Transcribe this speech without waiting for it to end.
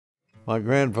My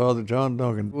grandfather, John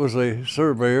Duncan, was a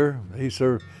surveyor.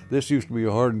 This used to be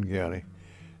Hardin County,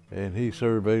 and he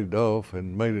surveyed off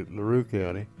and made it LaRue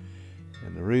County.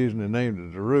 And the reason they named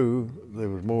it LaRue, there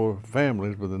was more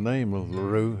families with the name of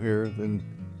LaRue here than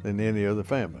any other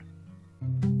family.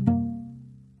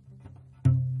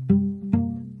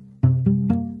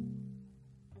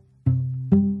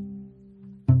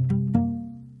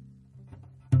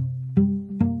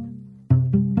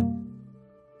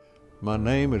 My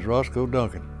name is Roscoe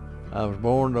Duncan. I was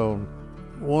born on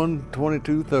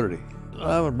 1/22/30.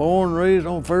 I was born and raised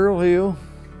on Farrell Hill.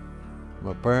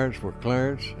 My parents were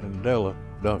Clarence and Della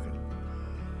Duncan.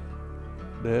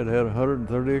 Dad had a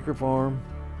 130-acre farm.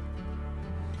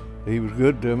 He was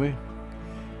good to me.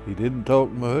 He didn't talk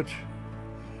much.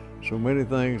 So many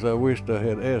things I wished I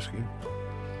had asked him.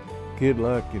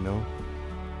 Kid-like, you know.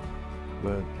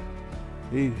 But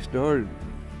he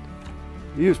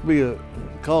used to be a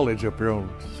college up here on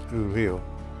School Hill,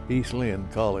 East Lynn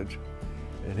College.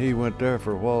 And he went there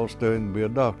for a while studying to be a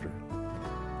doctor.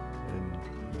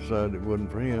 And decided it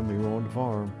wasn't for him, he wanted to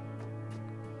farm.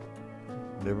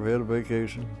 Never had a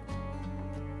vacation,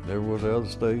 never was out of the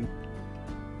state.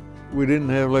 We didn't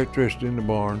have electricity in the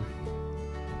barn.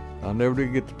 I never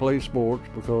did get to play sports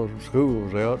because school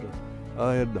was out.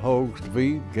 I had the hogs to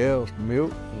feed, cows to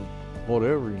milk, and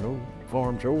whatever, you know,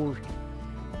 farm chores.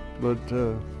 But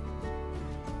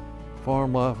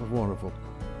farm life was wonderful.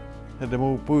 Had them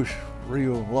old push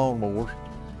reel lawnmowers,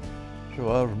 so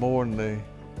I was more in the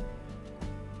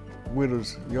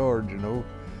widow's yard, you know.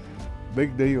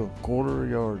 Big deal, quarter a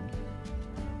yard.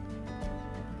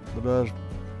 But the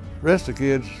rest of the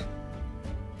kids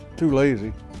too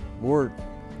lazy, work.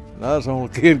 And I was the only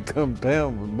kid come to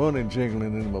town with money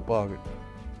jingling in my pocket.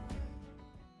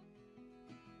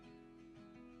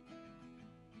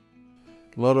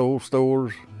 A lot of old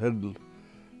stores had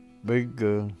big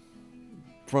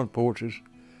front porches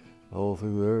all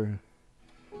through there.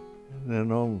 And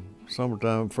then on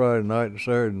summertime, Friday night and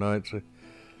Saturday nights, a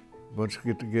bunch of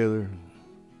get together,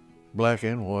 black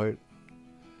and white.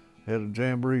 Had a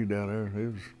jamboree down there.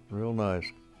 It was real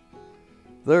nice.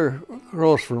 There,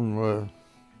 across from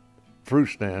fruit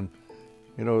stand,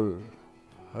 you know,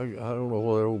 I don't know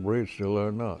whether that old bridge still there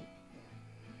or not.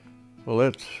 Well,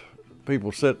 that's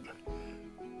people sit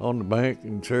on the bank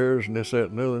in chairs and this, that,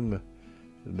 and the other. And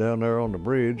down there on the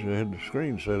bridge, they had the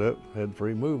screen set up, had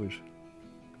free movies.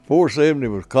 470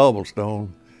 was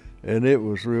cobblestone, and it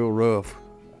was real rough.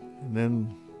 And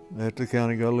then after the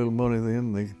county got a little money,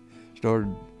 then they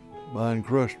started buying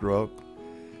crushed rock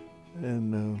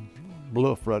and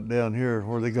bluff right down here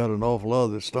where they got an awful lot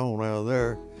of the stone out of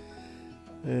there.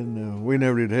 And we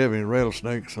never did have any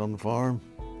rattlesnakes on the farm.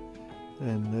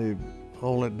 And they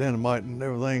all that dynamite and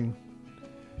everything.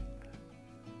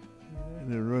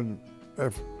 And they run,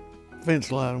 our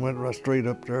fence line went right straight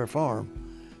up to our farm.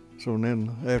 So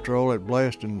then after all that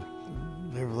blasting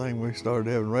and everything, we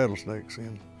started having rattlesnakes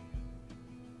in.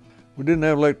 We didn't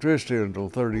have electricity until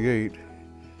 '38.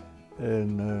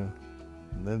 And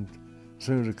then as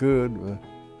soon as I could,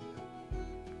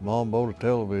 Mom bought a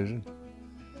television.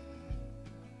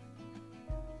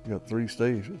 Got 3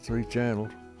 stations, 3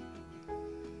 channels.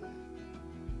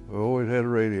 We always had a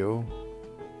radio.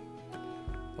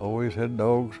 Always had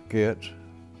dogs, cats.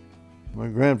 My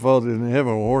grandfather didn't have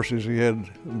no horses, he had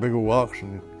big old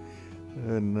oxen.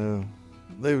 And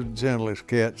they were gentle as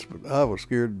cats, but I was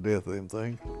scared to death of them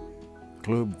things.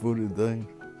 Club-footed things.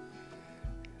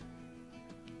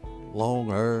 Long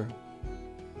hair.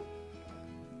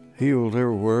 Heels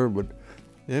everywhere, but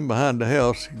in behind the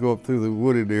house, you go up through the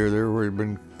wooded area there where it had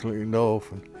been cleaned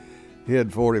off. And he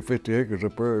had 40, 50 acres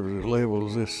up there. It was as level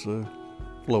as this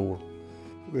floor.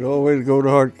 We'd always go to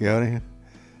Hart County.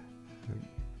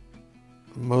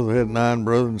 Mother had 9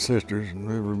 brothers and sisters, and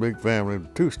we were a big family,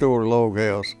 2-story log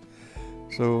house.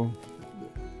 So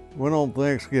went on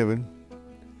Thanksgiving,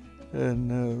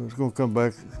 and was going to come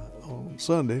back on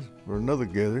Sunday for another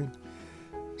gathering.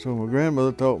 So my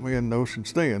grandmother taught me a notion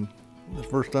stand. The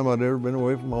first time I'd ever been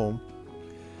away from home.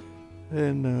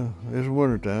 And it was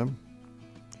wintertime.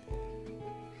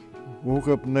 Woke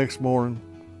up the next morning,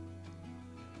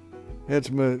 had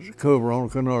some cover on,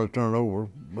 couldn't hardly turn it over,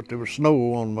 but there was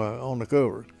snow on the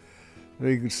cover. And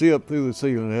you could see up through the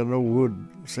ceiling. It had an old wood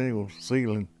single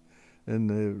ceiling,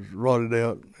 and it was rotted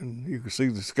out, and you could see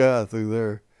the sky through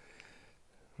there.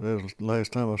 That was the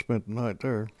last time I spent the night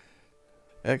there.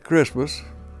 At Christmas,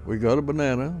 we got a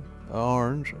banana, an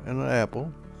orange, and an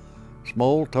apple,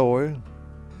 small toy.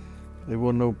 There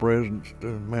wasn't no presents to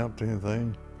amount to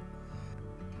anything.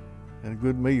 And a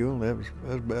good meal. That was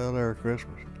about our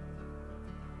Christmas.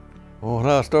 Well, when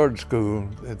I started school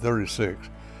at 36,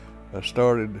 I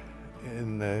started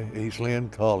in East Lynn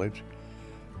College,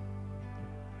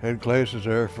 had classes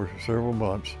there for several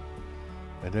months,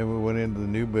 and then we went into the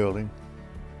new building.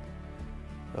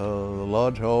 The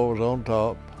lodge hall was on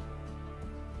top,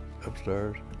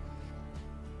 upstairs.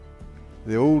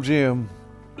 The old gym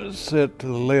is set to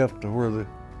the left of where the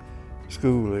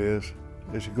school is,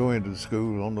 as you go into the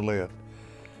school on the left.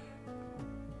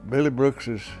 Billy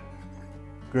Brooks's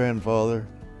grandfather,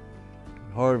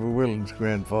 Harvey Willens'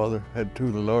 grandfather, had two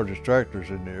of the largest tractors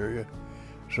in the area.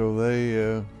 So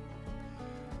they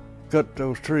cut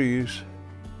those trees,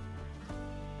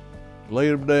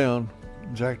 laid them down,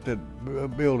 jacked that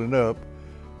building up,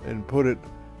 and put it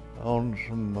on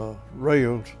some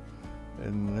rails,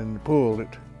 and then pulled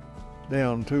it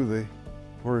down to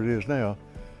where it is now.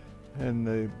 And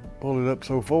they pulled it up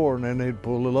so far, and then they'd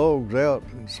pull the logs out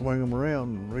and swing them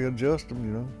around and readjust them,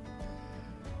 you know.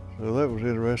 So that was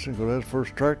interesting, because that's the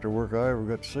first tractor work I ever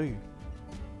got to see.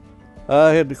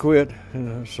 I had to quit in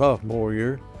a sophomore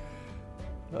year.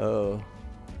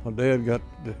 My dad got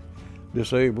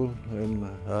disabled, and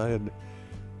I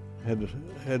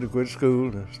had to quit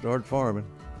school to start farming.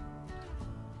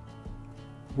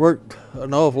 Worked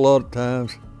an awful lot of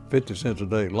times, 50 cents a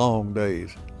day, long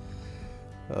days.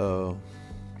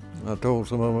 I told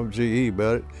some of them at GE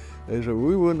about it. They said,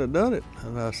 we wouldn't have done it.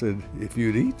 And I said, if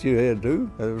you'd eat, you had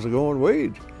to. That was a going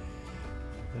wage.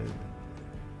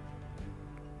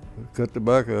 Cut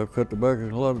tobacco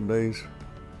a lot of days.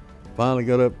 Finally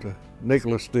got up to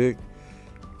nickel a stick.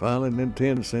 Finally, then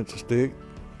 10 cents a stick.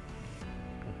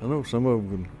 I know some of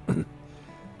them can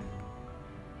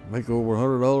make over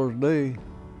 $100 a day.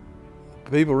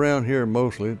 People around here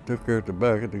mostly took their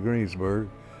tobacco to Greensburg,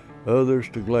 others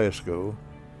to Glasgow,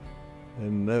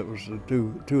 and that was the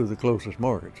two of the closest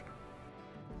markets.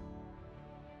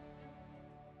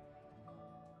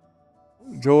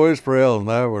 Joyce Prowl and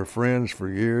I were friends for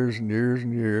years and years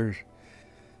and years,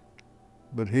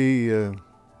 but he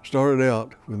started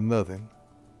out with nothing.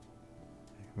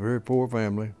 Very poor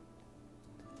family,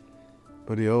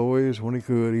 but he always, when he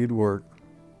could, he'd work,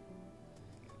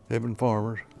 helping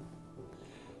farmers.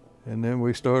 And then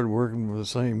we started working with the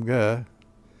same guy,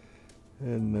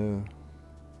 and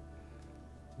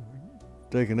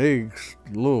taking eggs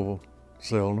to Louisville,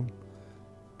 selling them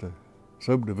to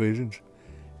subdivisions.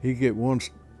 He'd get one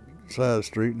side of the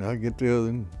street and I'd get the other.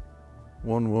 And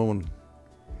one woman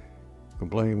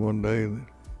complained one day that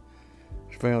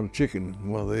she found a chicken in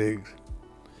one of the eggs.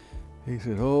 He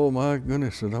said, oh my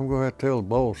goodness, said, I'm gonna have to tell the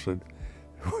boss that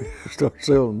if we start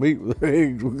selling meat with our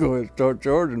eggs, we're gonna have to start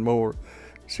charging more.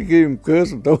 She gave him a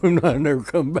cuss and told him not to never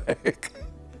come back.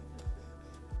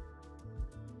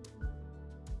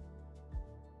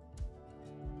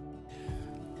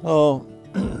 Oh,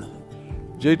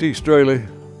 J.T. Straley,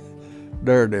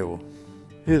 daredevil.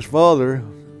 His father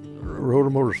rode a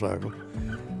motorcycle.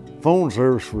 Phone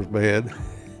service was bad,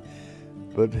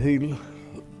 but he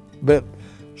bet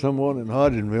someone in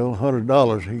Hodgenville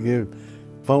 $100 he gave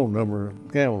phone number of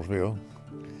Campbellsville,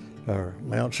 or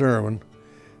Mount Sherman,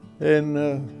 and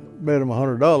bet him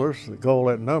 $100 to call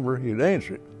that number, he'd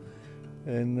answer it.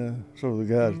 And so the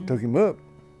guys took him up,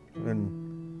 and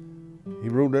he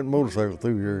rode that motorcycle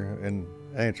through here and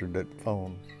answered that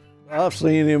phone. I've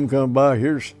seen him come by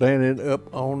here standing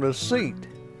up on the seat,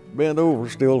 bent over,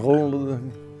 still holding the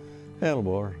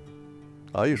handlebars.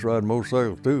 I used to ride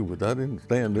motorcycles too, but I didn't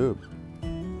stand up.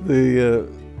 The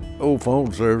old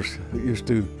phone service used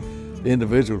to,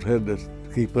 individuals had to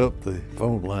keep up the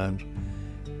phone lines.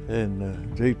 And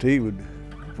JT would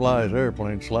fly his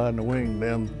airplane, sliding the wing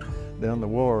down the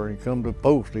wire, and come to the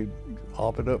post, he'd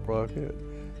hop it up like that.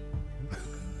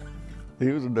 He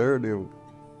was a daredevil.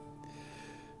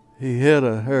 He had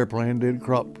an airplane, did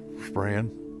crop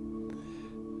spraying,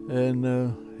 and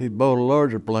he bought a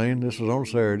larger plane. This was on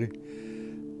Saturday,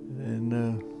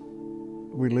 and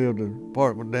we lived in an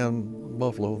apartment down in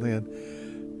Buffalo then.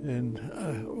 And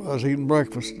I was eating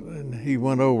breakfast, and he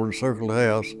went over and circled the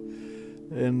house.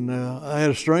 And I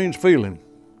had a strange feeling,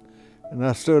 and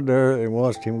I stood there and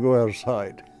watched him go out of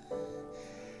sight.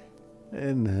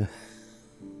 And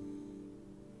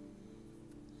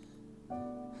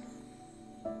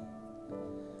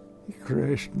he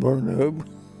crashed, burned up.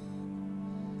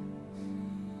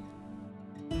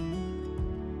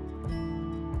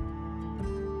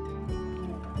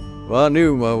 Well, I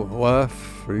knew my wife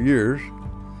for years,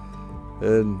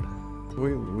 and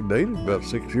we dated about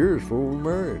 6 years before we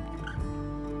married.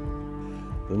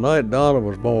 The night Donna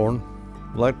was born,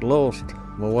 like lost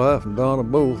my wife and Donna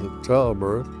both at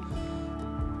childbirth.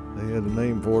 They had the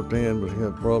name 410, but he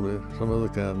had probably some other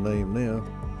kind of name now.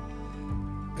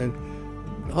 And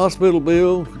Hospital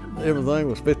bill, everything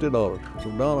was $50.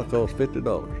 So Donna cost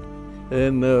 $50.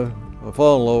 And my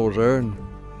father-in-law was there, and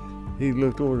he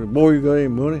looked over and said, "Boy, you got any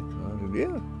money?" I said,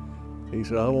 "Yeah." He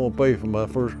said, "I want to pay for my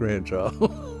first grandchild."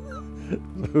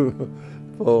 So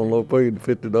father-in-law paid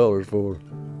 $50 for her.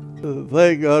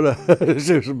 Thank God, it's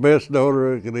just the best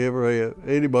daughter I could ever have,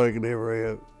 anybody could ever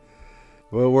have.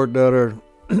 Well, I worked out there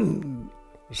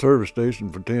at service station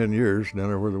for 10 years, down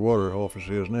there where the water office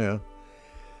is now,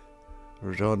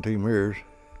 for John T. Mears.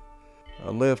 I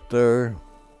left there,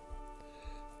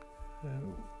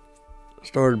 and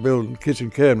started building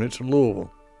kitchen cabinets in Louisville.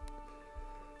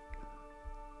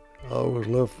 I always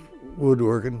loved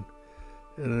woodworking,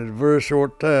 and in a very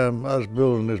short time, I was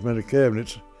building as many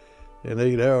cabinets in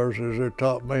 8 hours as their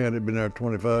top man had been there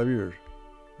 25 years.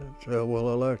 That's how well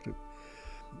I liked it.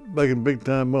 Making big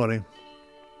time money,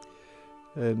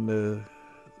 and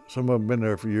some of them been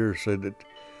there for years said that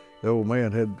the old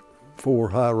man had 4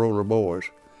 high roller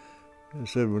boys. He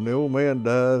said, when the old man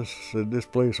dies, said this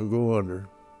place will go under.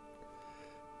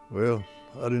 Well,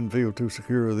 I didn't feel too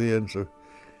secure then, so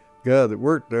the guy that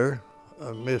worked there,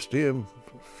 I missed him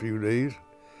for a few days.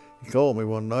 He called me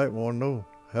one night and wanted to know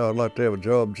how I'd like to have a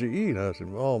job at GE, and I said,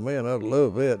 "Oh man, I'd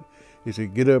love that." He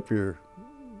said, "Get up here."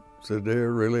 I said,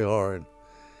 "They're really hard."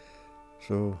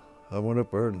 So I went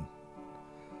up there and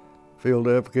filled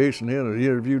the application in. I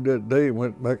interviewed that day,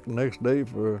 went back the next day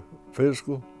for a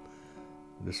physical.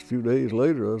 Just a few days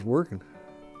later, I was working.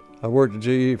 I worked at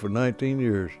GE for 19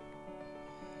 years.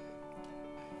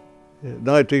 In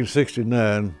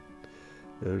 1969,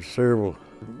 there was several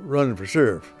running for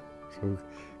sheriff. So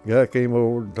a guy came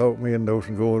over and talked me into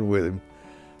notion going with him.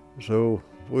 So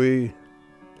there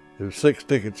was 6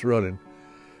 tickets running.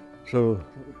 So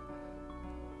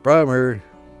primary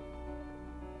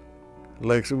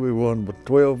election, we won by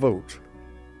 12 votes.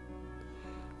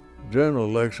 General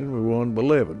election, we won by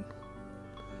 11.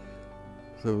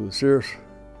 So the sheriff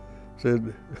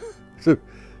said,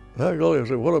 "By golly," I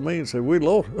said, "What I mean?" He said, "We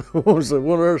lost." One said,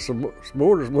 "One of our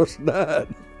supporters must have died."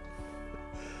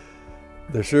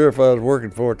 The sheriff I was working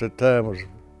for at that time was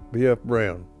B.F.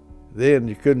 Brown. Then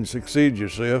you couldn't succeed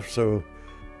yourself, so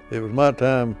it was my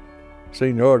time,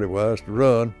 seniority-wise, to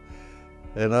run,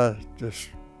 and I just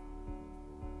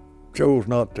chose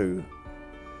not to.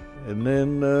 And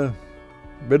then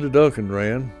Billy Duncan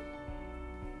ran.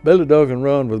 Billy Duncan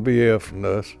ran with B.F. and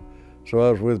us, so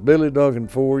I was with Billy Duncan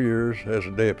 4 years as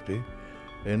a deputy,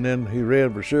 and then he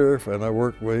ran for sheriff, and I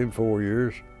worked with him 4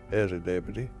 years as a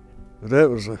deputy. But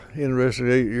that was an interesting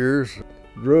 8 years.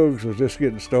 Drugs was just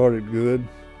getting started good,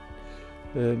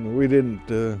 and we didn't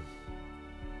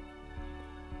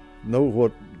know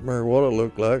what marijuana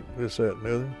looked like, this, that, and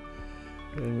the other.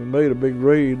 And we made a big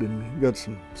raid and got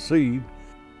some seed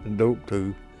and dope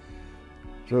too.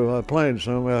 So I planted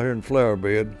some out here in flower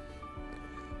bed,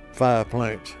 5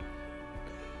 plants,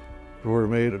 where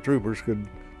the troopers could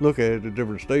look at it at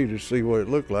different stages, see what it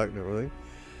looked like and everything.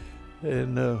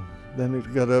 And then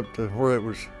it got up to where it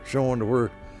was showing to where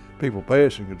people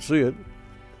passing could see it.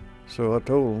 So I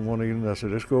told them one evening, I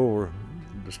said, "Let's go over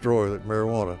and destroy that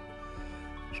marijuana."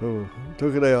 So I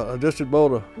took it out. I just had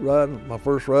bought my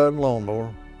first riding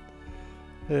lawnmower,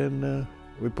 and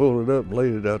we pulled it up and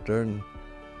laid it out there and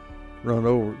run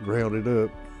over it, ground it up.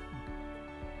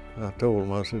 I told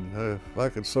them, I said, if I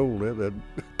could sold that, that'd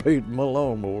paid my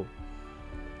lawnmower.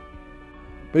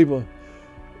 People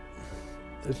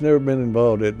that's never been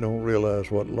involved in it don't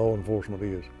realize what law enforcement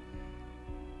is.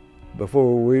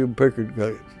 Before William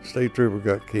Pickard, state trooper,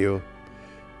 got killed,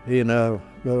 he and I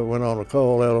went on a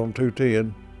call out on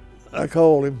 210. I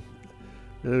called him.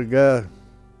 The guy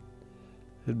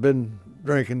had been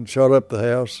drinking, shot up the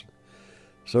house.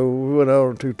 So we went out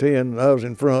on 210, and I was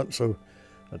in front, so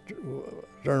I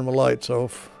turned my lights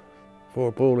off before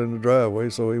I pulled in the driveway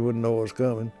so he wouldn't know I was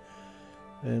coming.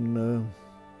 And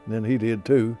then he did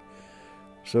too.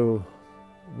 So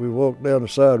we walked down the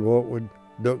sidewalk, we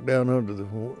ducked down under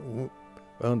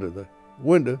the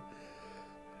window,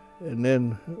 and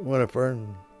then went up there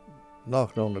and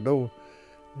knocked on the door.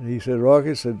 And he said,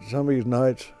 "Rocky," said, "some of these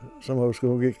nights, some of us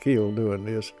going to get killed doing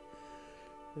this."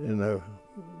 And a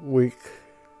week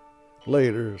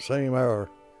later, same hour,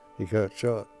 he got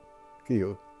shot,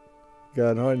 killed.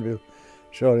 Guy in Hardenville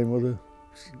shot him with a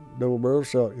double-barrel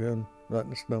shotgun right in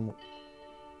the stomach.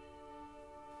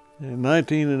 In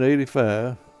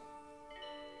 1985,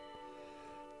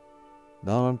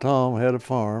 Don and Tom had a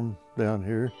farm down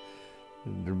here.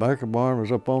 The tobacco barn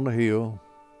was up on the hill,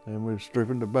 and we were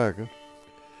stripping tobacco.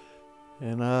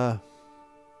 And I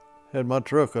had my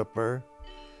truck up there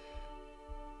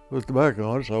with tobacco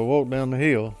on it, so I walked down the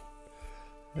hill,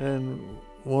 and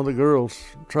one of the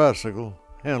girls' tricycle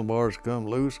handlebars come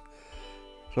loose.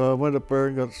 So I went up there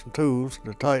and got some tools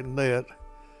to tighten that,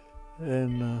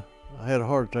 and I had a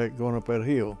heart attack going up that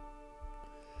hill.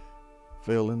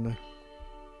 Fell in the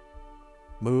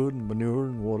mud and manure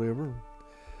and whatever.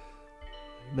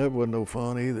 That wasn't no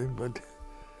fun either, but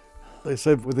they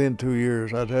said within 2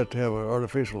 years I'd have to have an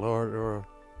artificial heart or a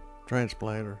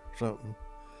transplant or something.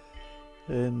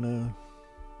 And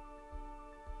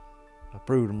I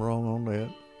proved them wrong on that.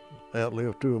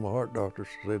 Outlived 2 of my heart doctors,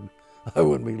 said I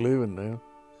wouldn't be living now.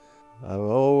 I've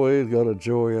always got a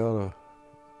joy out of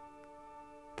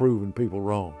proving people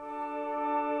wrong.